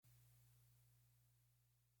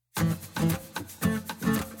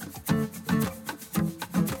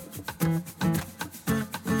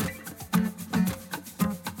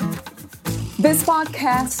This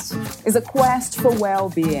podcast is a quest for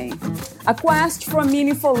well-being, a quest for a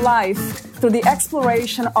meaningful life through the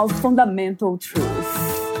exploration of fundamental truth.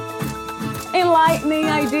 Enlightening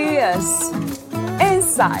ideas,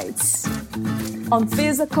 insights on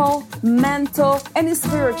physical, mental, and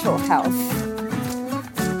spiritual health.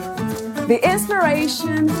 The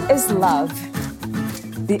inspiration is love.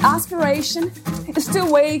 The aspiration is to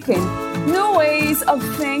awaken new ways of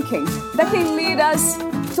thinking that can lead us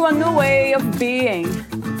to a new way of being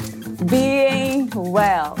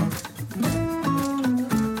well.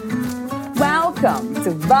 Welcome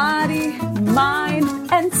to Body, Mind,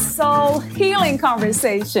 and Soul Healing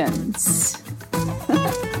Conversations.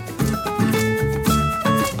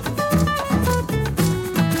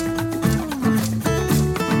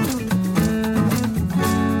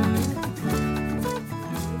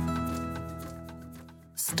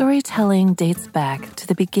 Storytelling dates back to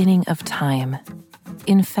the beginning of time.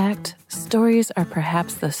 In fact, stories are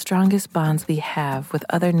perhaps the strongest bonds we have with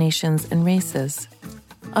other nations and races.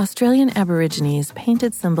 Australian Aborigines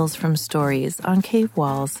painted symbols from stories on cave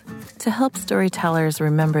walls to help storytellers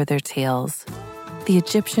remember their tales. The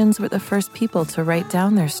Egyptians were the first people to write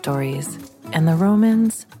down their stories, and the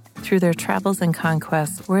Romans, through their travels and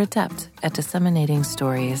conquests, were adept at disseminating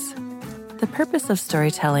stories. The purpose of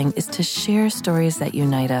storytelling is to share stories that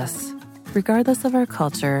unite us. Regardless of our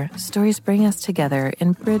culture, stories bring us together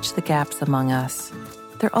and bridge the gaps among us.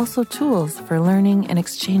 They're also tools for learning and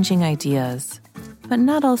exchanging ideas. But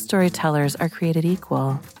not all storytellers are created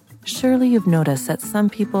equal. Surely you've noticed that some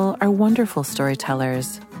people are wonderful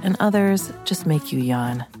storytellers, and others just make you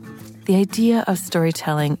yawn. The idea of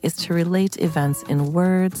storytelling is to relate events in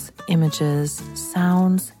words, images,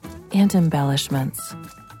 sounds, and embellishments.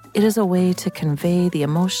 It is a way to convey the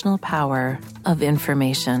emotional power of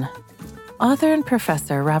information. Author and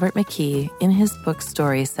professor Robert McKee, in his book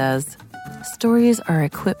Story, says, "Stories are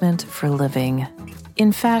equipment for living."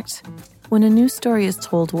 In fact, when a new story is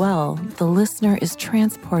told well, the listener is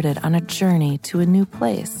transported on a journey to a new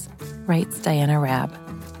place, writes Diana Rabb.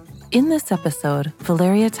 In this episode,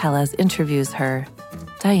 Valeria Teles interviews her,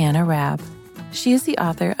 Diana Rabb. She is the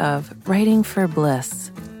author of Writing for Bliss,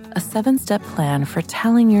 a 7-step plan for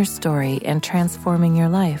telling your story and transforming your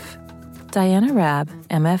life. Diana Rabb,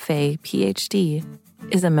 MFA, PhD,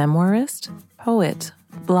 is a memoirist, poet,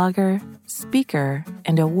 blogger, speaker,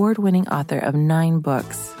 and award-winning author of 9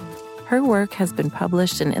 books. Her work has been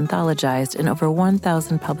published and anthologized in over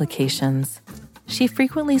 1,000 publications. She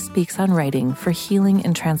frequently speaks on writing for healing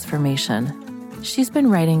and transformation. She's been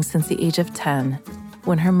writing since the age of 10,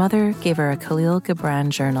 when her mother gave her a Khalil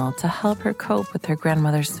Gibran journal to help her cope with her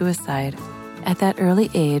grandmother's suicide. At that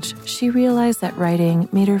early age, she realized that writing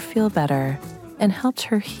made her feel better and helped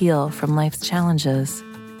her heal from life's challenges.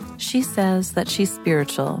 She says that she's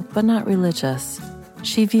spiritual, but not religious.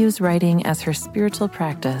 She views writing as her spiritual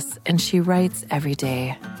practice, and she writes every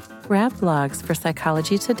day. Rabb blogs for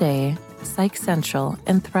Psychology Today, Psych Central,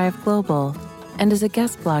 and Thrive Global, and is a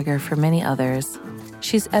guest blogger for many others.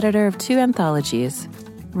 She's editor of 2 anthologies,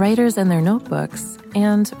 Writers and Their Notebooks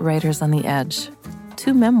and Writers on the Edge,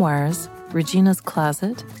 2 memoirs, Regina's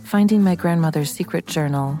Closet, Finding My Grandmother's Secret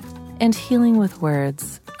Journal, and Healing with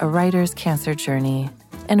Words, A Writer's Cancer Journey,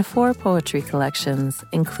 and 4 poetry collections,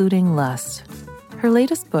 including Lust. Her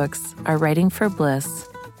latest books are Writing for Bliss,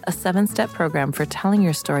 a 7-step program for telling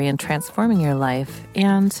your story and transforming your life,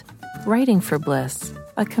 and Writing for Bliss,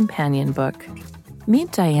 a companion book.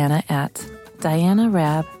 Meet Diana at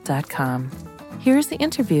dianarabb.com. Here's the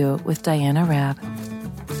interview with Diana Rabb.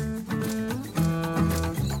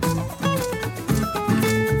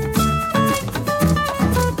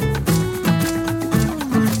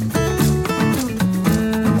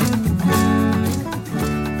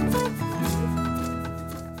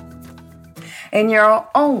 In your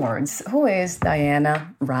own words, who is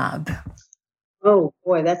Diana Rabb? Oh,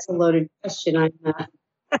 boy, that's a loaded question. I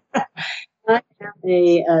am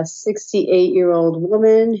a 68-year-old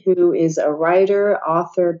woman who is a writer,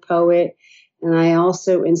 author, poet, and I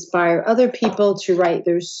also inspire other people to write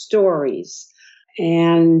their stories.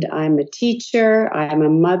 And I'm a teacher. I'm a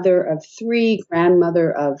mother of 3, grandmother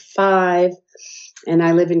of 5, and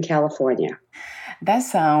I live in California. That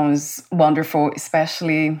sounds wonderful,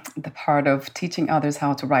 especially the part of teaching others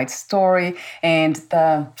how to write story. And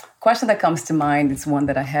the question that comes to mind is one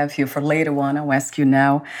that I have here for later on. I'll ask you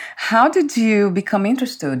now. How did you become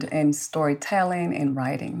interested in storytelling and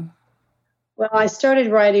writing? Well, I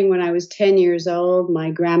started writing when I was 10 years old.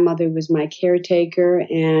 My grandmother was my caretaker,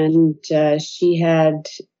 and she had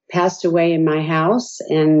passed away in my house,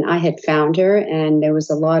 and I had found her, and there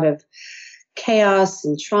was a lot of chaos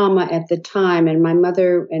and trauma at the time. And my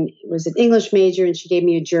mother was an English major, and she gave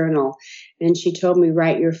me a journal, and she told me,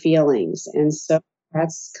 write your feelings. And so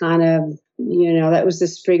that's kind of, that was the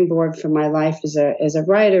springboard for my life as a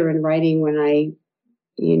writer, and writing when I,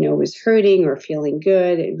 was hurting or feeling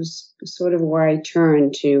good. It was sort of where I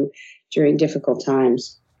turned to during difficult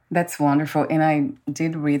times. That's wonderful. And I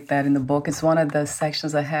did read that in the book. It's one of the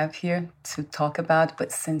sections I have here to talk about.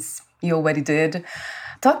 But since you already did,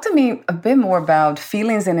 talk to me a bit more about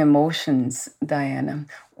feelings and emotions, Diana.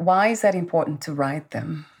 Why is that important to write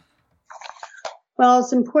them? Well,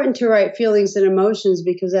 it's important to write feelings and emotions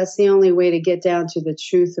because that's the only way to get down to the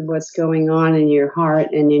truth of what's going on in your heart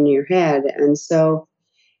and in your head. And so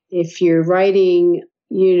if you're writing,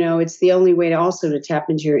 it's the only way to also to tap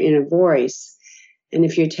into your inner voice. And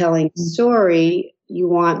if you're telling a story, you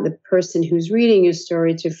want the person who's reading your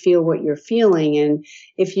story to feel what you're feeling. And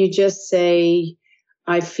if you just say,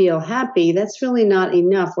 I feel happy, that's really not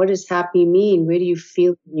enough. What does happy mean? Where do you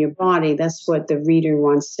feel in your body? That's what the reader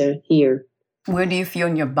wants to hear. Where do you feel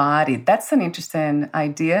in your body? That's an interesting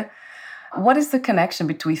idea. What is the connection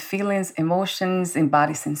between feelings, emotions, and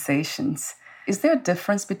body sensations? Is there a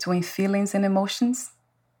difference between feelings and emotions?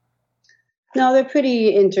 No, they're pretty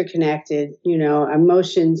interconnected.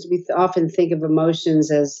 Emotions, we often think of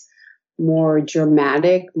emotions as more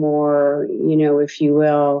dramatic, more, if you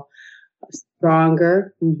will,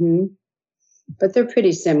 stronger. Mm-hmm. But they're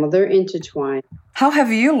pretty similar. They're intertwined. How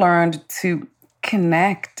have you learned to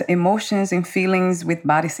connect emotions and feelings with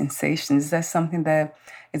body sensations? Is that something that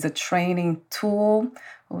is a training tool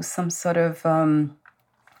or some sort of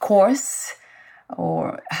course?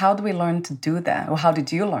 Or how do we learn to do that? Or how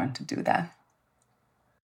did you learn to do that?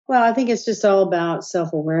 Well, I think it's just all about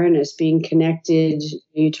self-awareness, being connected.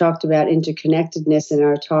 You talked about interconnectedness in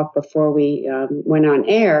our talk before we went on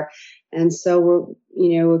air. And so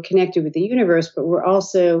we're connected with the universe, but we're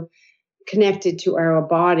also connected to our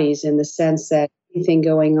bodies in the sense that anything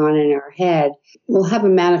going on in our head will have a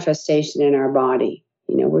manifestation in our body.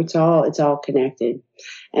 It's all connected.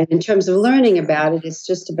 And in terms of learning about it, it's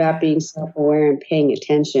just about being self-aware and paying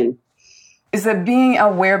attention. Is that being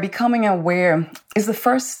aware, becoming aware, is the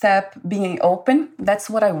first step being open? That's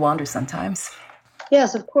what I wonder sometimes.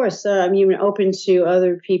 Yes, of course. Open to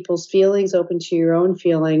other people's feelings, open to your own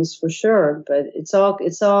feelings for sure. But it's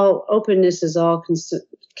all openness is all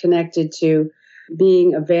connected to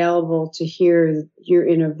being available to hear your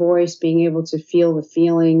inner voice, being able to feel the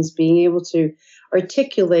feelings, being able to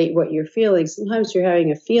articulate what you're feeling. Sometimes you're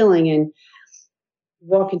having a feeling and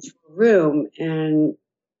walk into a room and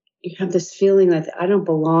you have this feeling that I don't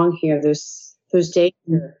belong here. There's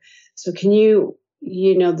danger. So can you,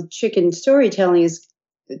 the trick in storytelling is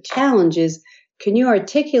the challenge is, can you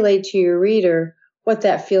articulate to your reader what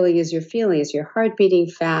that feeling is you're feeling? Is your heart beating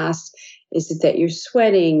fast? Is it that you're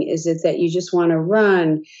sweating? Is it that you just want to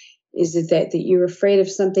run? Is it that you're afraid of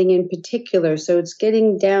something in particular? So it's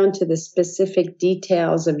getting down to the specific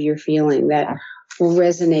details of your feeling that will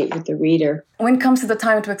resonate with the reader. When it comes to the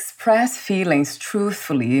time to express feelings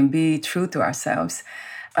truthfully and be true to ourselves,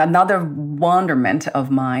 another wonderment of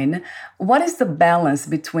mine, what is the balance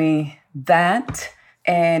between that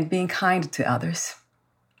and being kind to others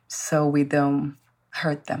so we don't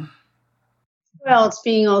hurt them? Well, it's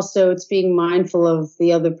being mindful of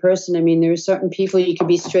the other person. There are certain people you can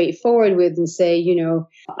be straightforward with and say,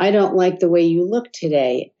 I don't like the way you look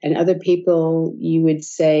today. And other people you would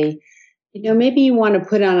say, maybe you want to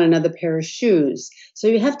put on another pair of shoes. So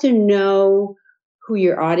you have to know who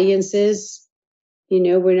your audience is.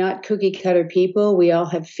 We're not cookie cutter people. We all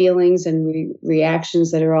have feelings and reactions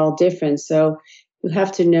that are all different. So you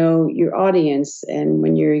have to know your audience. And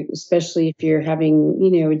especially if you're having,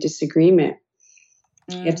 a disagreement.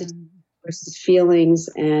 You have to take the person's feelings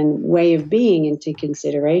and way of being into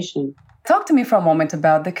consideration. Talk to me for a moment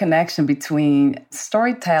about the connection between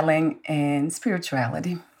storytelling and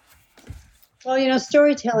spirituality. Well,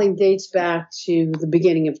 storytelling dates back to the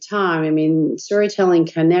beginning of time. Storytelling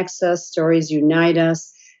connects us, stories unite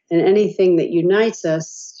us, and anything that unites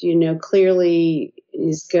us, clearly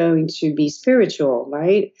is going to be spiritual,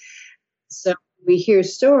 right? So we hear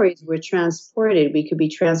stories, we're transported. We could be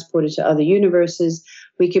transported to other universes.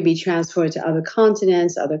 We could be transported to other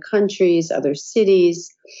continents, other countries, other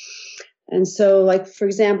cities. And so, like, for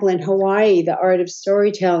example, in Hawaii, the art of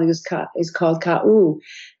storytelling is called ka'u.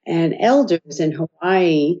 And elders in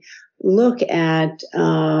Hawaii look at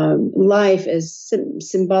life as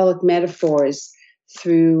symbolic metaphors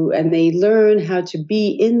and they learn how to be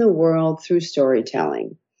in the world through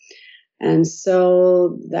storytelling. And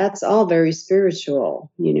so that's all very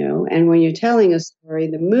spiritual, And when you're telling a story,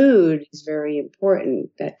 the mood is very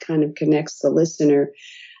important. That kind of connects the listener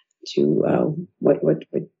to what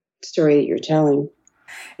story that you're telling.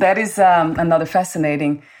 That is another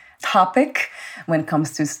fascinating topic when it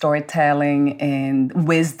comes to storytelling and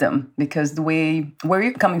wisdom, because the way where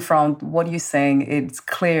you're coming from, what you're saying, it's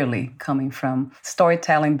clearly coming from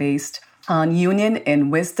storytelling based on union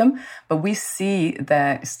and wisdom. But we see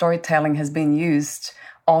that storytelling has been used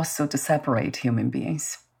also to separate human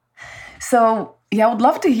beings. So, I would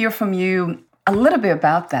love to hear from you a little bit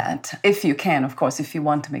about that, if you can, of course, if you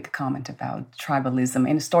want to make a comment about tribalism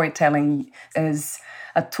and storytelling as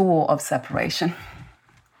a tool of separation.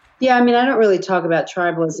 Yeah, I don't really talk about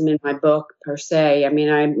tribalism in my book per se. I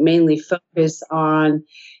mainly focus on,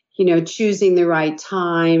 choosing the right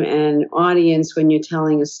time and audience when you're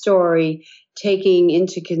telling a story, taking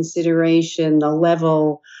into consideration the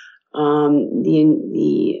level,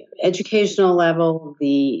 the educational level,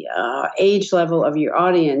 the age level of your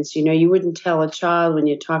audience. You wouldn't tell a child when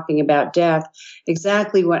you're talking about death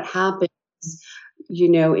exactly what happens,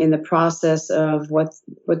 in the process of what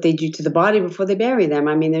they do to the body before they bury them.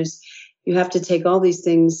 You have to take all these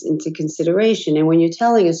things into consideration. And when you're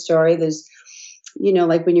telling a story, there's,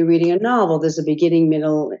 like when you're reading a novel, there's a beginning,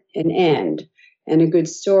 middle, and end. And a good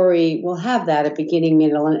story will have that, a beginning,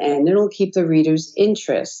 middle, and end. It'll keep the reader's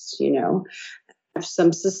interest, have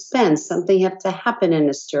some suspense. Something has to happen in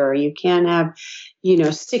a story. You can't have,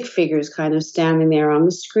 stick figures kind of standing there on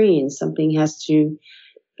the screen. Something has to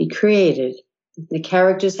be created. The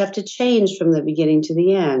characters have to change from the beginning to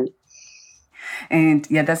the end. And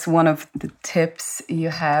that's one of the tips you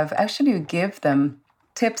have. Actually, you give them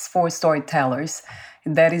tips for storytellers.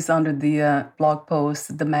 That is under the blog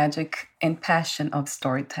post, The Magic and Passion of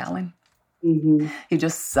Storytelling. Mm-hmm. You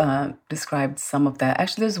just described some of that.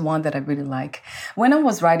 Actually, there's one that I really like. When I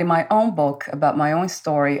was writing my own book about my own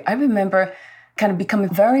story, I remember kind of becoming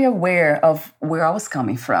very aware of where I was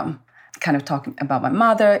coming from. Kind of talking about my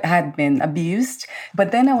mother, had been abused.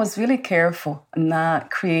 But then I was really careful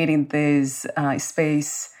not creating this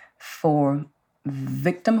space for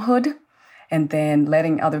victimhood and then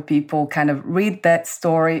letting other people kind of read that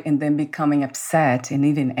story and then becoming upset and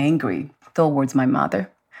even angry towards my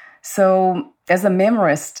mother. So as a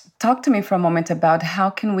memorist, talk to me for a moment about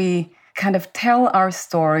how can we kind of tell our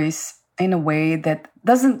stories in a way that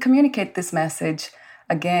doesn't communicate this message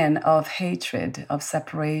again, of hatred, of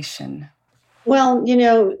separation? Well,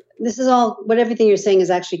 this is everything you're saying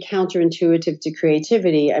is actually counterintuitive to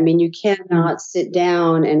creativity. You cannot sit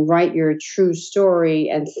down and write your true story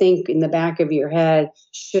and think in the back of your head,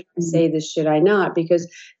 should I say this, should I not? Because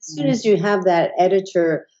as soon as you have that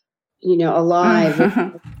editor, alive,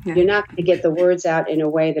 you're not going to get the words out in a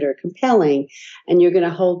way that are compelling, and you're going to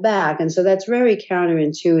hold back. And so that's very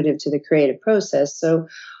counterintuitive to the creative process. So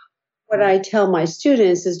what I tell my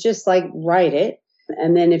students is just write it.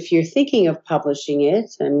 And then if you're thinking of publishing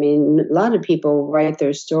it, a lot of people write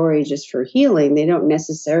their story just for healing. They don't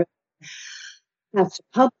necessarily have to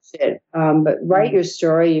publish it. But write your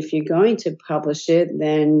story. If you're going to publish it,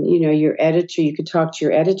 then, your editor, you could talk to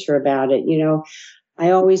your editor about it.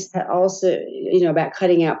 I always also, about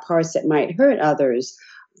cutting out parts that might hurt others.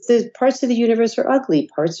 The parts of the universe are ugly.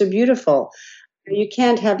 Parts are beautiful. You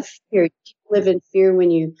can't have fear. You can't live in fear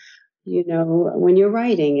when when you're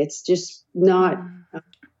writing. It's just not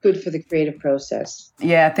good for the creative process.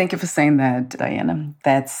 Yeah, thank you for saying that, Diana.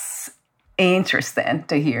 That's interesting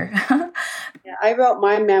to hear. Yeah, I wrote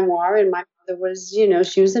my memoir, and my mother was,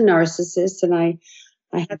 she was a narcissist, and I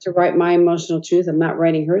had to write my emotional truth. I'm not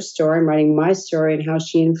writing her story. I'm writing my story and how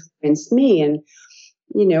she influenced me. And,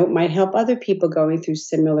 it might help other people going through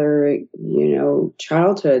similar,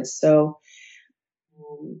 childhoods. So,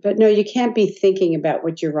 but no, you can't be thinking about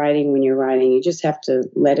what you're writing when you're writing. You just have to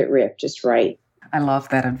let it rip. Just write. I love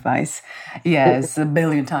that advice. Yes, a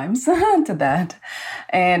billion times to that.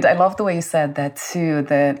 And I love the way you said that too,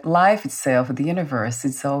 that life itself, the universe,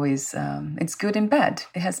 it's always, it's good and bad.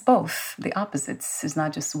 It has both, the opposites. It's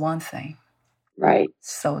not just one thing. Right.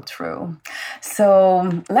 So true.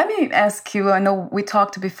 So let me ask you, I know we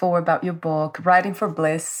talked before about your book, Writing for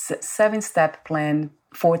Bliss, 7-step plan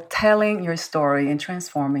for telling your story and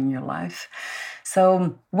transforming your life.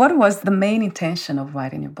 So what was the main intention of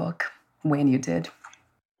writing your book when you did?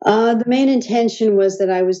 The main intention was that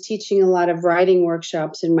I was teaching a lot of writing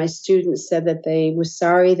workshops, and my students said that they were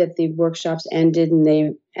sorry that the workshops ended, and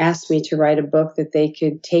they asked me to write a book that they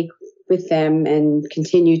could take with them and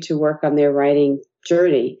continue to work on their writing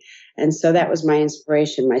journey. And so that was my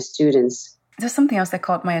inspiration, my students. there's something else that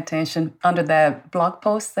caught my attention under that blog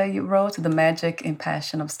post that you wrote, The Magic and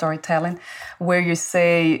Passion of Storytelling, where you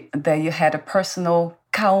say that you had a personal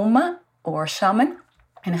kauma or shaman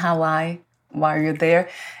in Hawaii while you're there.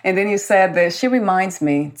 And then you said that she reminds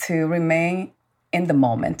me to remain in the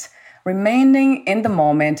moment. Remaining in the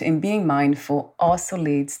moment and being mindful also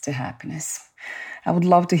leads to happiness. I would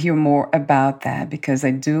love to hear more about that because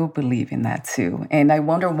I do believe in that too. And I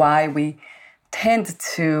wonder why we tend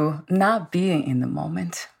to not be in the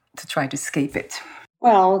moment, to try to escape it.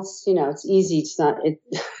 Well, it's easy. It's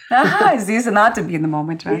easy not to be in the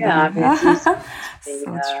moment, right? Yeah, I mean, it's easy.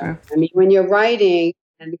 So true. I mean, when you're writing,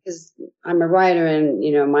 and because I'm a writer, and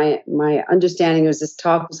my understanding was this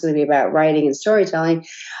talk was going to be about writing and storytelling.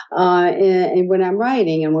 And when I'm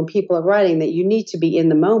writing, and when people are writing, that you need to be in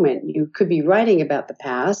the moment. You could be writing about the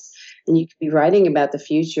past, and you could be writing about the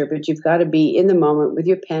future, but you've got to be in the moment with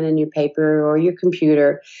your pen and your paper or your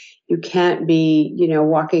computer. You can't be,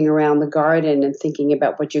 walking around the garden and thinking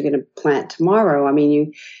about what you're going to plant tomorrow. I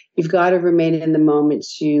mean, you've got to remain in the moment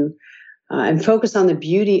and focus on the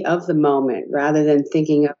beauty of the moment rather than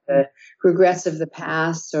thinking of the regrets of the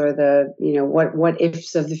past or the, what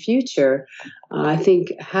ifs of the future. I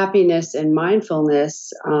think happiness and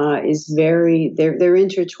mindfulness they're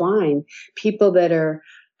intertwined. People that are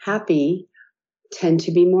happy tend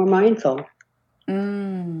to be more mindful.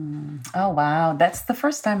 Oh, wow. That's the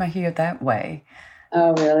first time I hear it that way.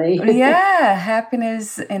 Oh, really? Yeah.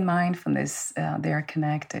 Happiness and mindfulness, they are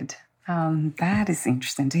connected. That is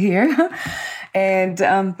interesting to hear. And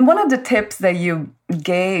one of the tips that you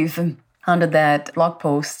gave under that blog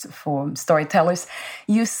post for storytellers,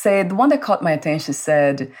 you said, the one that caught my attention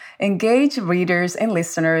said, engage readers and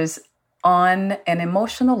listeners on an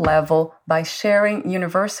emotional level by sharing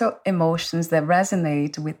universal emotions that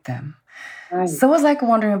resonate with them. Right. So I was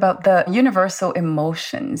wondering about the universal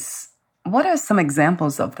emotions. What are some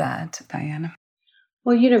examples of that, Diana?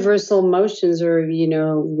 Well, universal emotions are,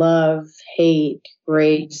 love, hate,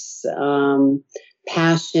 grace,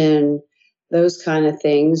 passion, those kind of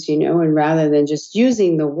things, and rather than just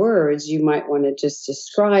using the words, you might want to just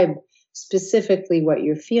describe specifically what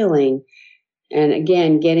you're feeling. And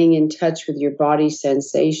again, getting in touch with your body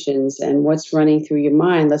sensations and what's running through your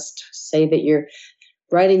mind. Let's say that you're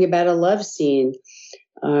writing about a love scene.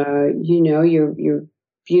 You're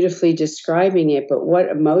beautifully describing it, but what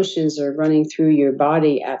emotions are running through your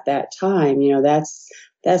body at that time? That's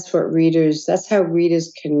how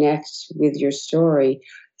readers connect with your story,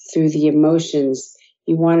 through the emotions.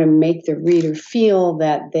 You want to make the reader feel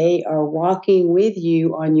that they are walking with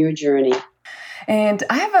you on your journey. And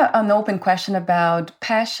I have an open question about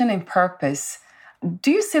passion and purpose.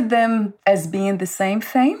 Do you see them as being the same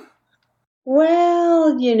thing?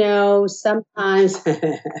 Well, sometimes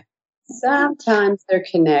sometimes they're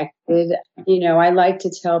connected. I like to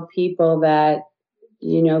tell people that,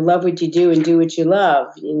 love what you do and do what you love,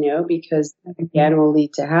 because again will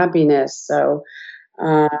lead to happiness. So,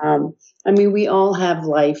 we all have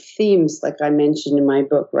life themes, like I mentioned in my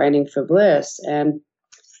book, Writing for Bliss. And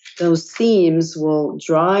those themes will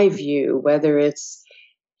drive you, whether it's,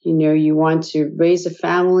 you want to raise a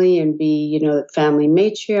family and be, the family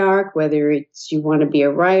matriarch, whether it's you want to be a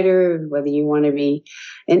writer, whether you want to be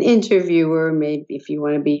an interviewer, maybe if you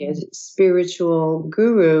want to be a spiritual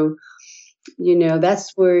guru,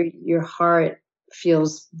 that's where your heart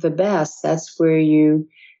feels the best. That's where you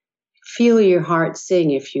feel your heart sing,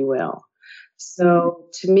 if you will. So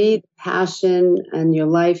to me, passion and your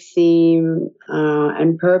life theme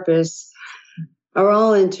and purpose are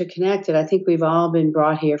all interconnected. I think we've all been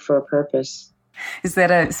brought here for a purpose. Is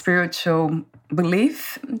that a spiritual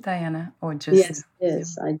belief, Diana, or just? Yes, it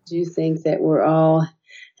is. I do think that we're all,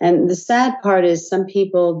 and the sad part is some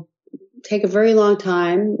people take a very long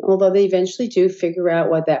time, although they eventually do figure out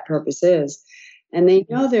what that purpose is. And they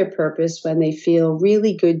know their purpose when they feel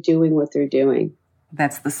really good doing what they're doing.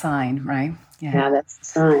 That's the sign, right? Yeah, that's the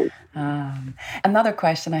sign. Another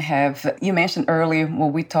question I have, you mentioned earlier,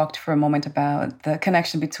 we talked for a moment about the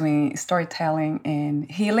connection between storytelling and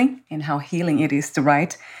healing, and how healing it is to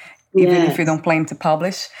write, even if you don't plan to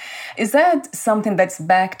publish. Is that something that's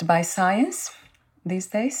backed by science these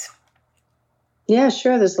days? Yeah,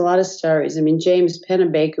 sure. There's a lot of stories. James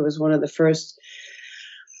Pennebaker was one of the first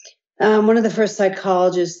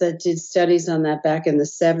psychologists that did studies on that back in the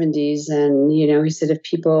 70s. And, he said I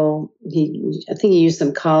think he used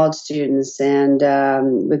some college students and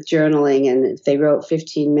with journaling, and if they wrote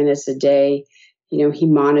 15 minutes a day, he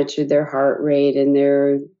monitored their heart rate and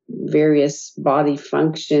their various body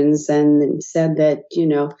functions, and said that,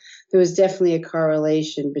 there was definitely a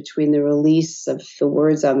correlation between the release of the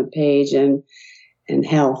words on the page and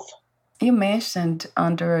health. You mentioned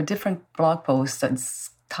under a different blog post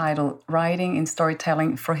that's titled Writing and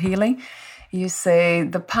Storytelling for Healing, you say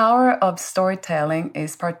the power of storytelling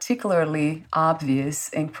is particularly obvious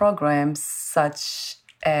in programs such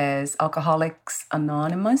as Alcoholics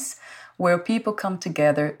Anonymous, where people come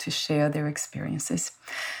together to share their experiences.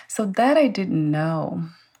 So that I didn't know.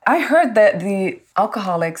 I heard that the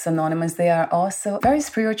Alcoholics Anonymous, they are also very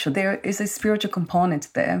spiritual. There is a spiritual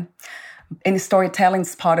component there. And storytelling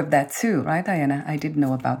is part of that too, right, Diana? I didn't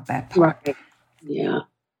know about that part. Right. Yeah.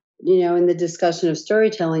 In the discussion of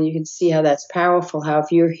storytelling, you can see how that's powerful, how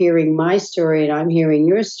if you're hearing my story and I'm hearing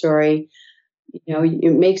your story,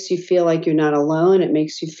 it makes you feel like you're not alone. It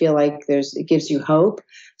makes you feel like it gives you hope.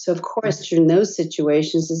 So, of course, in those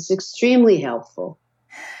situations, it's extremely helpful.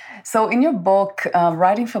 So in your book,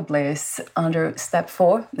 Writing for Bliss, under step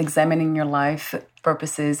 4, examining your life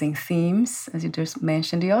purposes and themes, as you just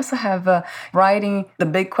mentioned, you also have writing the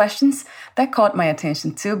big questions. That caught my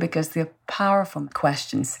attention too, because they're powerful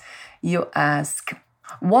questions. You ask,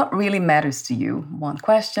 what really matters to you? One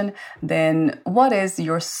question. Then, what is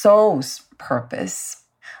your soul's purpose?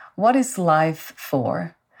 What is life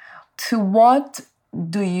for? To what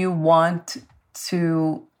do you want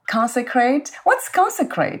to consecrate? What's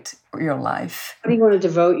consecrate your life? What do you want to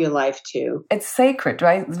devote your life to? It's sacred,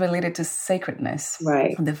 right? It's related to sacredness.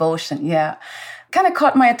 Right. Devotion, yeah. Kind of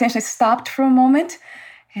caught my attention. I stopped for a moment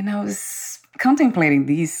and I was contemplating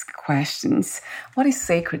these questions. What is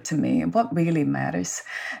sacred to me? What really matters?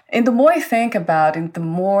 And the more I think about it, the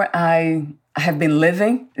more I have been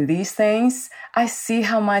living these things, I see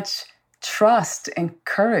how much trust and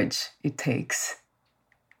courage it takes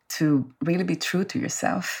to really be true to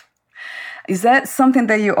yourself. Is that something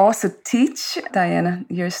that you also teach, Diana,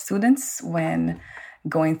 your students when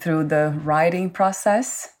going through the writing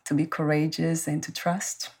process, to be courageous and to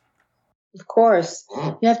trust? Of course.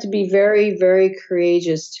 You have to be very, very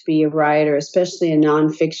courageous to be a writer, especially a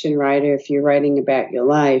nonfiction writer if you're writing about your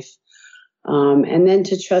life. And then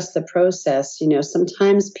to trust the process.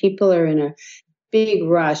 Sometimes people are in a big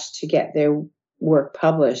rush to get their work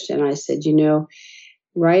published. And I said,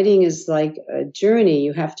 writing is like a journey.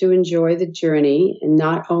 You have to enjoy the journey and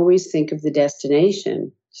not always think of the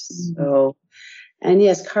destination. So, and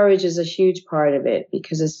yes, courage is a huge part of it,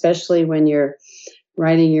 because especially when you're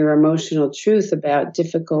writing your emotional truth about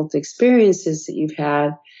difficult experiences that you've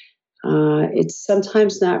had, it's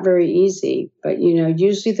sometimes not very easy. But,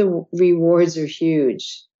 usually the rewards are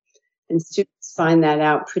huge. And students find that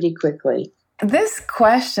out pretty quickly. This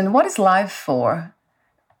question, what is life for?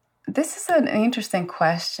 This is an interesting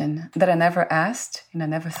question that I never asked and I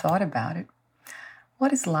never thought about it.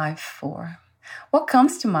 What is life for? What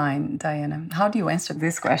comes to mind, Diana? How do you answer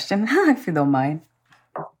this question, if you don't mind?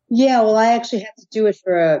 Yeah, well, I actually had to do it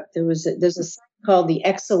for there's a site called the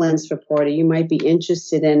Excellence Reporter. You might be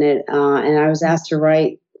interested in it. And I was asked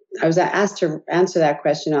to answer that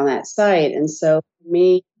question on that site. And so for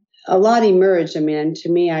me, a lot emerged. And to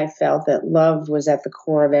me, I felt that love was at the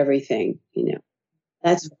core of everything,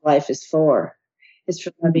 That's what life is for. It's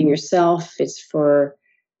for loving yourself. It's for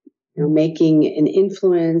making an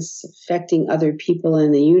influence, affecting other people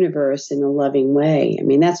in the universe in a loving way.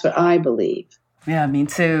 That's what I believe. Yeah, me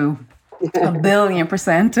too.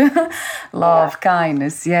 1,000,000,000%. Love,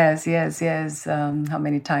 kindness. Yes. How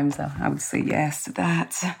many times I would say yes to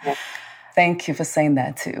that. Yeah. Thank you for saying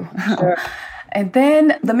that too. Sure. And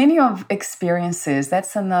then the meaning of experiences,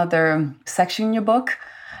 that's another section in your book.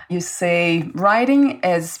 You say writing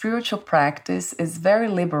as spiritual practice is very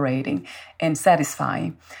liberating and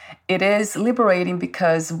satisfying. It is liberating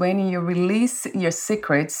because when you release your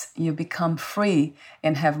secrets, you become free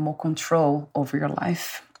and have more control over your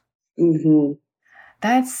life. Mm-hmm.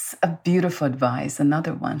 That's a beautiful advice.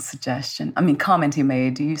 Another suggestion. Comment you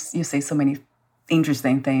made. You say so many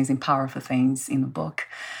interesting things and powerful things in the book.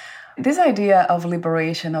 This idea of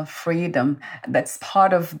liberation, of freedom, that's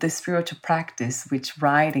part of the spiritual practice, which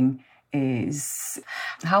writing is.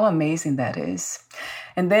 How amazing that is.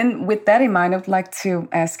 And then with that in mind, I would like to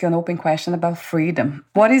ask you an open question about freedom.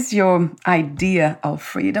 What is your idea of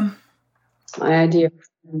freedom? My idea of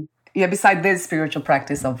freedom? Yeah, beside this spiritual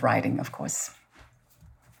practice of writing, of course.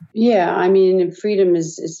 Yeah, freedom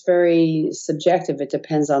is very subjective. It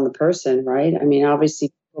depends on the person, right?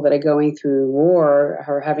 Obviously, people that are going through war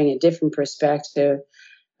are having a different perspective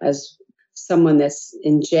as someone that's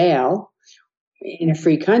in jail in a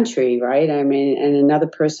free country, right? And another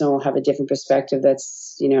person will have a different perspective that's,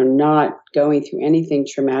 not going through anything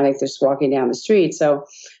traumatic. They're just walking down the street. So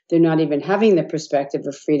they're not even having the perspective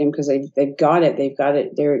of freedom because they've got it.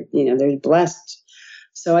 They're blessed.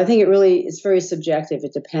 So I think it's very subjective.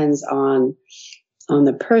 It depends on on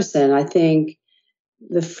the person. I think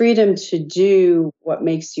the freedom to do what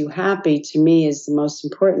makes you happy, to me, is the most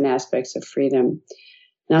important aspects of freedom,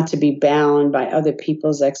 not to be bound by other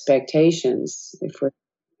people's expectations. If we're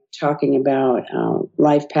talking about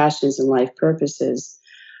life passions and life purposes,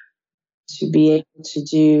 to be able to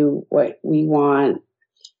do what we want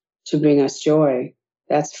to bring us joy,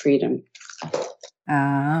 that's freedom.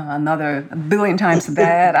 Another a billion times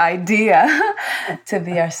that idea to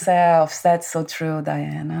be ourselves. That's so true,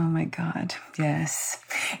 Diane. Oh my God. Yes.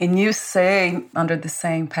 And you say, under the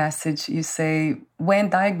same passage, you say, when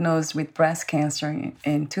diagnosed with breast cancer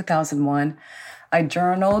in 2001, I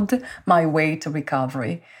journaled my way to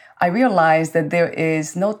recovery. I realized that there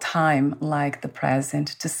is no time like the present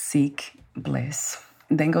to seek bliss.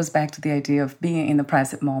 And then goes back to the idea of being in the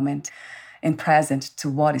present moment and present to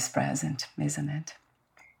what is present, isn't it?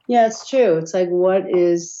 Yeah, it's true. It's like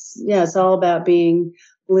it's all about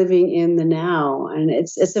living in the now. And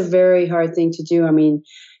it's a very hard thing to do. I mean,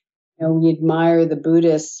 we admire the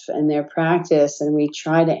Buddhists and their practice and we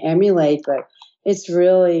try to emulate, but it's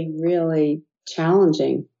really, really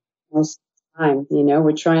challenging most of the time.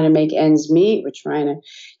 We're trying to make ends meet. We're trying to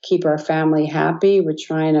keep our family happy. We're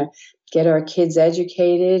trying to get our kids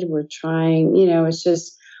educated. We're trying, it's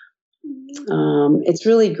just, it's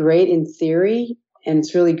really great in theory, and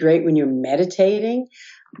it's really great when you're meditating.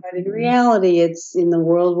 But in reality, it's in the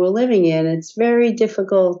world we're living in, it's very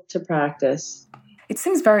difficult to practice. It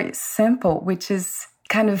seems very simple, which is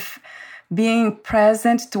kind of being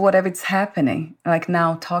present to whatever is happening. Like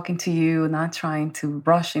now talking to you, not trying to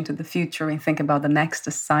rush into the future and think about the next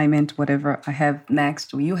assignment, whatever I have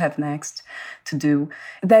next or you have next to do.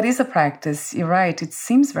 That is a practice. You're right. It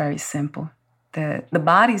seems very simple. The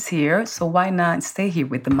body's here, so why not stay here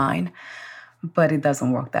with the mind? But it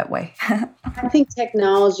doesn't work that way. I think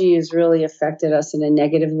technology has really affected us in a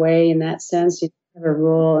negative way in that sense. You have a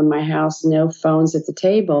rule in my house, no phones at the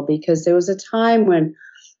table, because there was a time when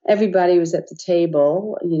everybody was at the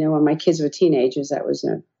table, when my kids were teenagers. That was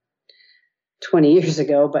 20 years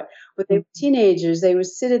ago. But when they were teenagers, they would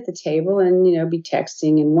sit at the table and, be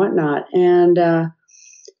texting and whatnot. And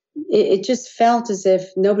it just felt as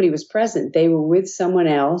if nobody was present. They were with someone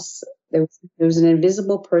else. There was an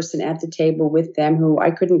invisible person at the table with them who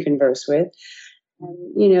I couldn't converse with.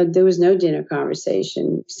 And, there was no dinner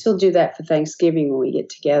conversation. We still do that for Thanksgiving when we get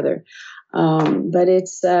together. But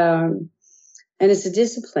it's a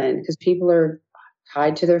discipline because people are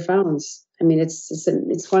tied to their phones. I mean,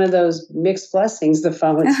 it's one of those mixed blessings, the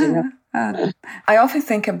phones, I often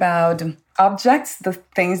think about objects, the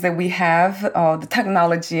things that we have, the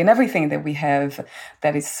technology and everything that we have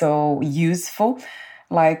that is so useful.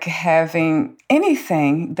 Like having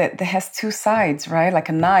anything that has two sides, right? Like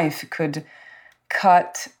a knife could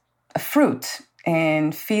cut a fruit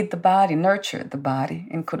and feed the body, nurture the body,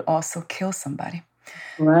 and could also kill somebody.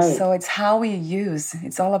 Right. So it's how we use.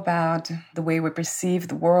 It's all about the way we perceive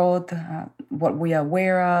the world, what we are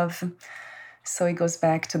aware of. So it goes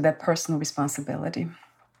back to that personal responsibility.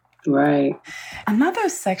 Right. Another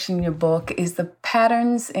section in your book is the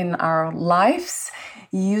patterns in our lives.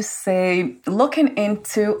 You say, looking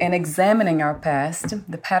into and examining our past,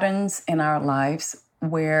 the patterns in our lives,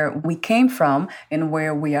 where we came from and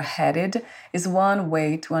where we are headed, is one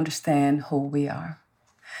way to understand who we are.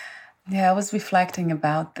 Yeah, I was reflecting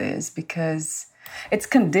about this because it's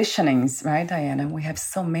conditionings, right, Diana? We have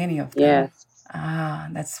so many of them. Yes.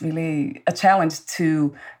 That's really a challenge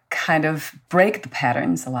to kind of break the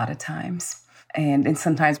patterns a lot of times. And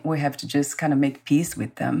sometimes we have to just kind of make peace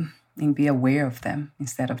with them and be aware of them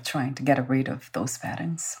instead of trying to get rid of those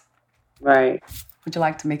patterns. Right. Would you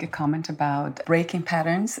like to make a comment about breaking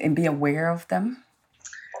patterns and be aware of them?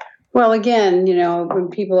 Well, again, when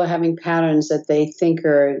people are having patterns that they think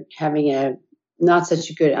are having not such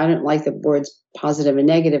a good, I don't like the words positive and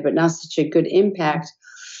negative, but not such a good impact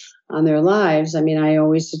on their lives. I mean, I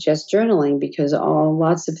always suggest journaling because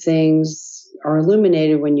lots of things are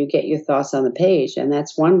illuminated when you get your thoughts on the page. And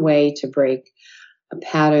that's one way to break a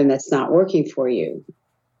pattern that's not working for you.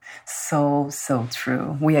 So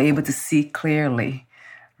true. We are able to see clearly,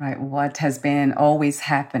 right, what has been always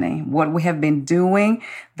happening, what we have been doing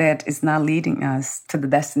that is not leading us to the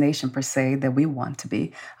destination per se that we want to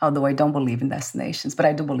be. Although I don't believe in destinations, but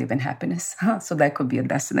I do believe in happiness. So that could be a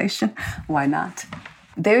destination. Why not?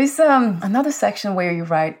 There is another section where you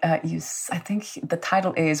write, I think the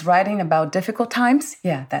title is Writing About Difficult Times.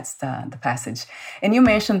 Yeah, that's the passage. And you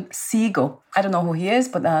mentioned Siegel. I don't know who he is,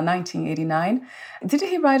 but 1989. Did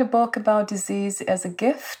he write a book about disease as a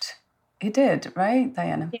gift? He did, right,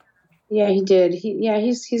 Diana? Yeah, he did.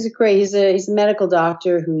 He's a great. He's a medical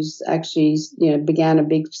doctor who's actually began a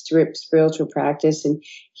big spiritual practice, and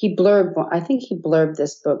I think he blurbed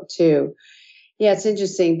this book too. Yeah, it's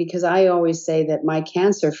interesting because I always say that my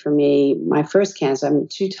cancer for me, my first cancer, I'm a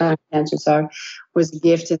 2-time cancer, so was a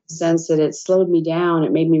gift in the sense that it slowed me down.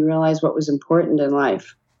 It made me realize what was important in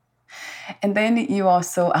life. And then you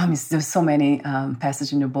also, there's so many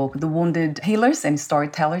passages in your book, the wounded healers and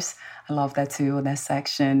storytellers. I love that too, that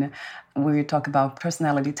section where you talk about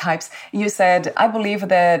personality types. You said, I believe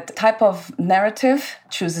that type of narrative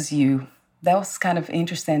chooses you. That was kind of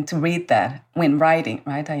interesting to read that when writing,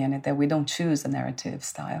 right, Diana, that we don't choose a narrative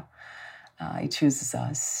style. It chooses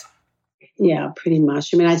us. Yeah, pretty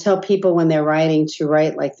much. I mean, I tell people when they're writing to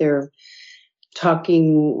write like they're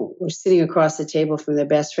talking or sitting across the table from their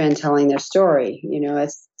best friend telling their story.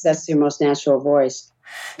 That's your most natural voice.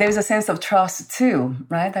 There's a sense of trust too,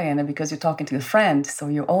 right, Diana, because you're talking to a friend, so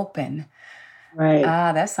you're open. Right.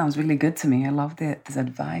 That sounds really good to me. I love this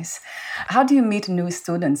advice. How do you meet new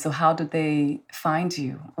students? So how do they find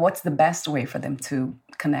you? What's the best way for them to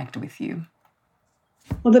connect with you?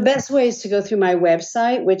 Well, the best way is to go through my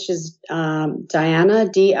website, which is Diana,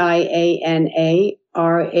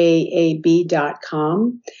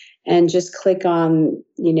 DianaRaab.com, and just click on,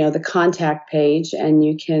 the contact page, and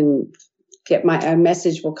you can get a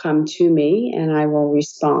message will come to me and I will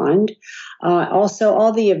respond. Also,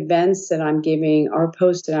 all the events that I'm giving are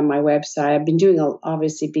posted on my website. I've been doing,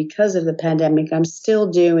 obviously, because of the pandemic, I'm still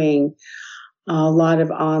doing a lot of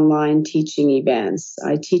online teaching events.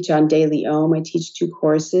 I teach on Daily Om. I teach 2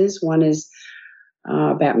 courses. One is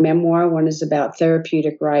about memoir. One is about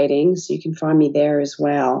therapeutic writing. So you can find me there as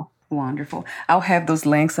well. Wonderful. I'll have those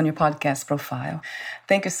links on your podcast profile.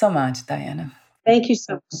 Thank you so much, Diana. Thank you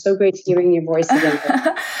so much. So great to hear your voice again.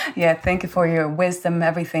 Yeah, thank you for your wisdom,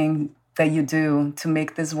 everything that you do to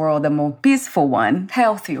make this world a more peaceful one,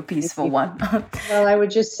 healthier, peaceful one. Well, I would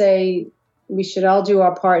just say we should all do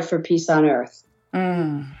our part for peace on earth.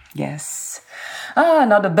 Yes.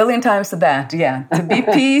 Not 1 billion times to that. Yeah. To be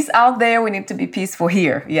peace out there, we need to be peaceful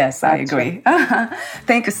here. Yes, I agree. Right.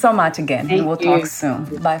 Thank you so much again. Thank we'll you. Talk soon.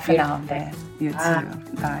 Bye for now, Dan. You too.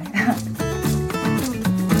 Bye.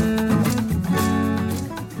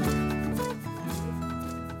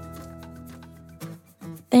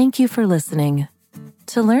 Thank you for listening.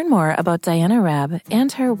 To learn more about Diana Raab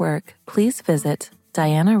and her work, please visit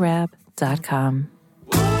dianaraab.com.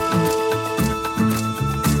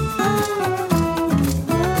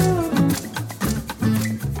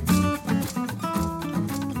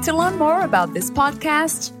 To learn more about this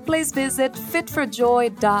podcast, please visit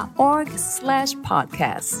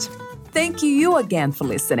fitforjoy.org/podcast. Thank you again for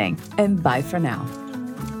listening, and bye for now.